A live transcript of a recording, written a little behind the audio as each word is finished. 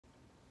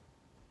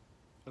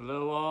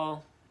Hello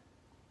all.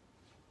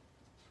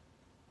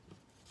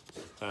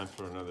 Time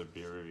for another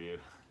beer review.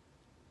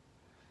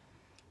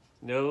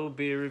 No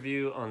beer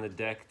review on the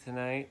deck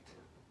tonight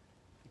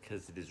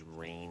because it is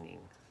raining.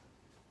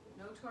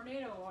 No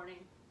tornado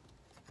warning.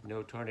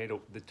 No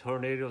tornado. The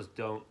tornadoes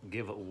don't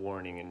give a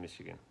warning in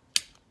Michigan.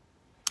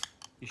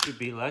 You should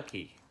be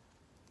lucky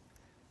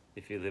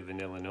if you live in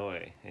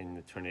Illinois and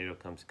the tornado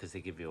comes because they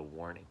give you a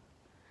warning.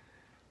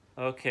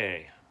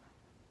 Okay.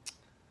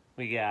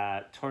 We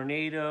got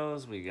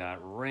tornadoes, we got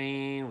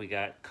rain, we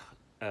got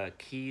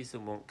keys that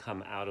won't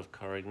come out of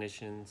car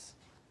ignitions,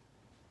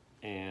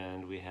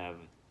 and we have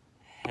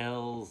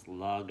Hell's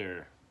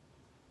Lager.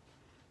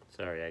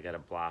 Sorry, I got a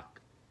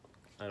block.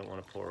 I don't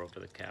want to pour over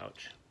the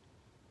couch.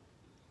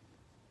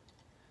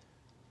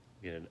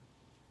 Get a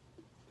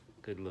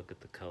good look at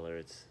the color.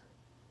 It's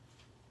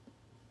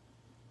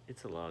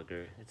a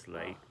lager. It's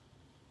light.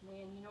 Oh,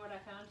 man, you know what I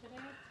found today?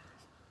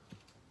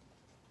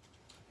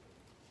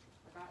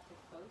 Forgot to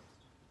post.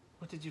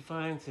 What did you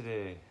find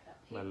today,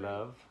 my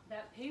love?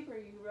 That paper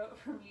you wrote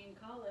for me in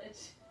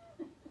college.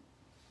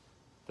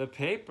 The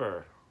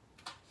paper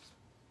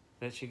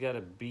that you got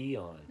a B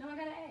on. No, I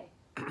got an A.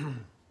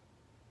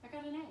 I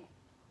got an A.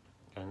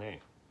 Got an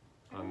A.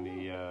 On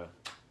the,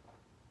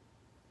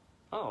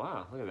 oh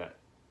wow, look at that.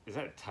 Is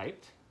that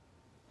typed?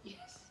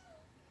 Yes.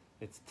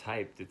 It's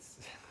typed. It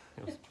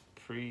was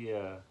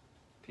pre-PC.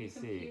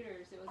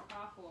 Computers, it was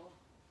awful.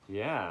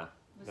 Yeah.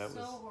 It was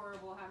so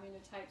horrible having to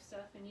type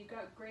stuff, and you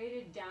got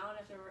graded down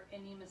if there were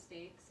any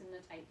mistakes in the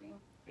typing.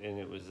 And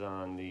it was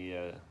on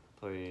the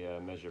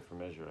measure for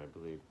measure, I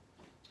believe.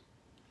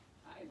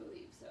 I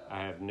believe so.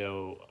 I have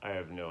no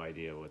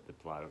idea what the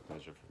plot of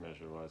measure for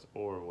measure was,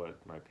 or what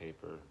my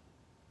paper.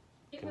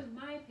 It was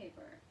my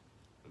paper.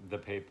 The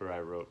paper I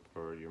wrote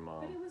for your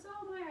mom. But it was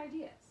all my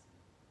ideas.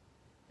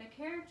 The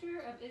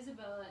character of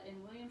Isabella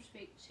in William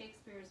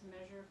Shakespeare's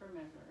Measure for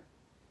Measure.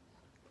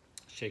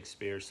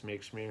 Shakespeare,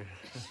 Smear.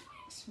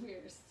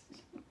 Shakespeare's.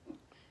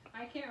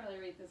 I can't really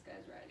read this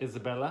guy's writing.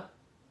 Isabella?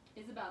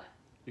 Isabella.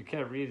 You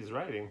can't read his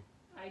writing.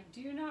 I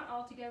do not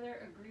altogether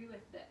agree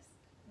with this.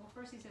 Well,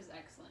 first he says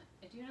excellent.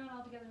 I do not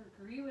altogether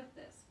agree with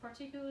this,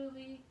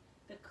 particularly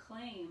the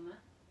claim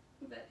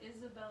that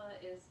Isabella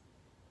is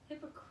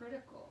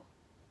hypocritical.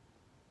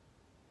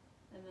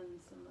 And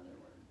then some other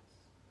words.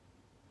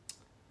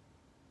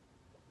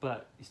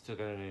 But you still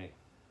got an A.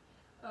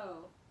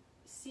 Oh,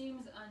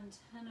 seems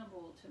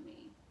untenable to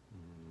me.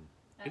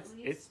 At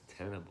least it's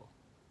tenable.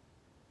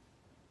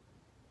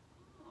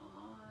 I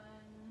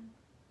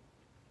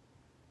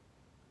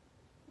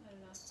don't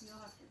know. You'll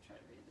have to try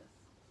to read this.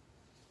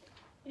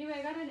 Anyway,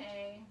 I got an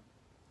A,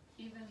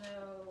 even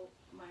though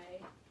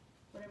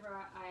whatever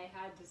I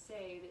had to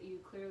say that you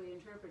clearly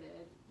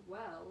interpreted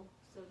well,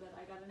 so that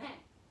I got an A.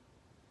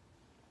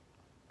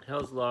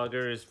 Hell's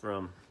Lager is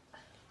from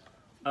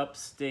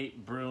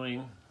Upstate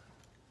Brewing,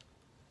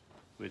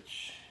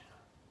 which,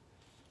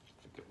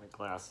 if I get my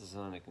glasses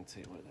on, I can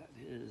tell you where that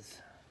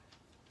is.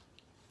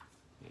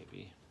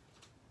 Maybe.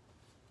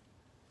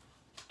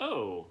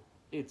 Oh,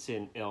 it's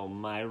in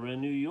Elmira,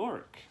 New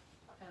York.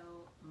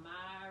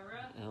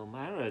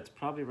 Elmira, it's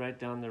probably right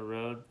down the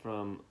road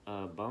from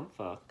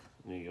Bumfuck,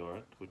 New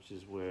York, which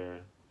is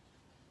where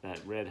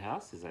that red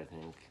house is, I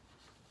think.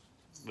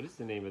 What is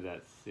the name of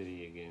that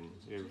city again?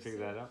 You ever figure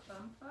that out?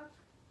 Bumfuck?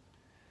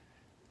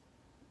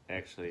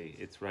 Actually,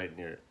 it's right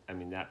near, I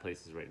mean, that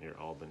place is right near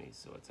Albany,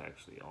 so it's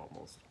actually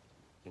almost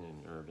in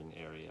an urban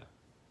area.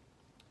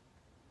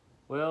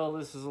 Well,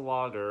 this is a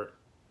lager,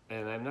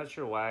 and I'm not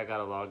sure why I got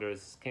a lager.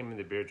 This came in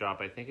the beer drop.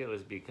 I think it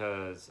was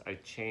because I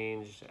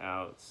changed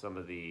out some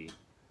of the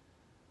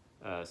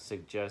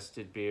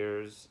suggested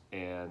beers,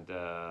 and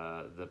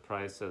the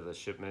price of the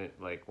shipment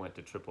went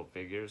to triple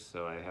figures,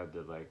 so I had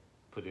to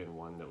put in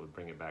one that would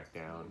bring it back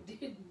down. You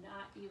did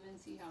not even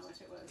see how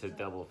much it was. To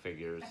double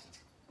figures.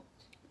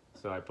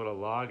 So I put a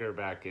lager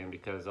back in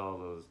because all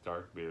those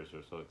dark beers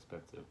are so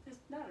expensive.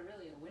 It's not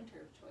really a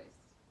winter choice.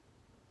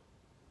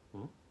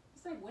 Hmm?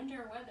 It's like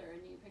winter weather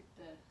and you picked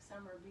the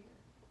summer beer.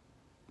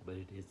 But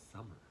it is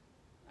summer.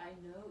 I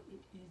know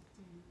it is.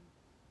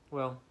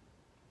 Well,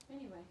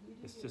 anyway,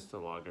 it's just a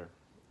lager.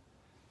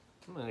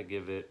 I'm going to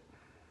give it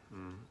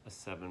a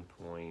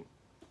 7.4.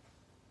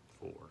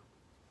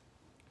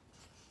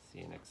 See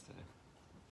you next time.